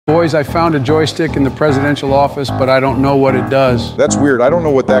Boys, I found a joystick in the presidential office, but I don't know what it does. That's weird. I don't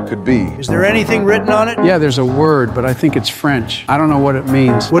know what that could be. Is there anything written on it? Yeah, there's a word, but I think it's French. I don't know what it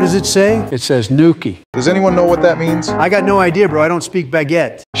means. What does it say? It says Nuke. Does anyone know what that means? I got no idea, bro. I don't speak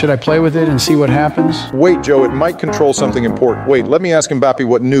baguette. Should I play with it and see what happens? Wait, Joe, it might control something important. Wait, let me ask Mbappe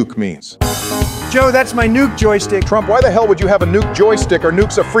what nuke means. Joe, that's my nuke joystick. Trump, why the hell would you have a nuke joystick or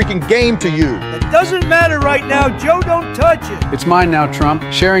nuke's a freaking game to you? It doesn't matter right now. Joe, don't touch it. It's mine now, Trump.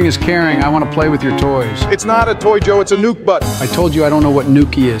 Sharing is caring. I want to play with your toys. It's not a toy, Joe, it's a nuke button. I told you I don't know what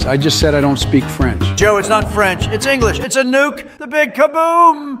Nuke is. I just said I don't speak French. Joe, it's not French. It's English. It's a nuke. The big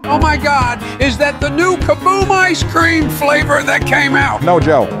kaboom. Oh my God, is that the new Kaboom ice cream flavor that came out? No,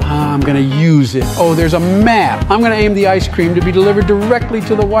 Joe. I'm gonna use it. Oh, there's a map. I'm gonna aim the ice cream to be delivered directly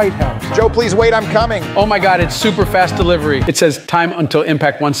to the White House. Joe, please wait, I'm coming. Oh my God, it's super fast delivery. It says time until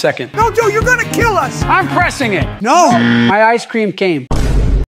impact 1 second. No, Joe, you're gonna kill us. I'm pressing it. No. My ice cream came.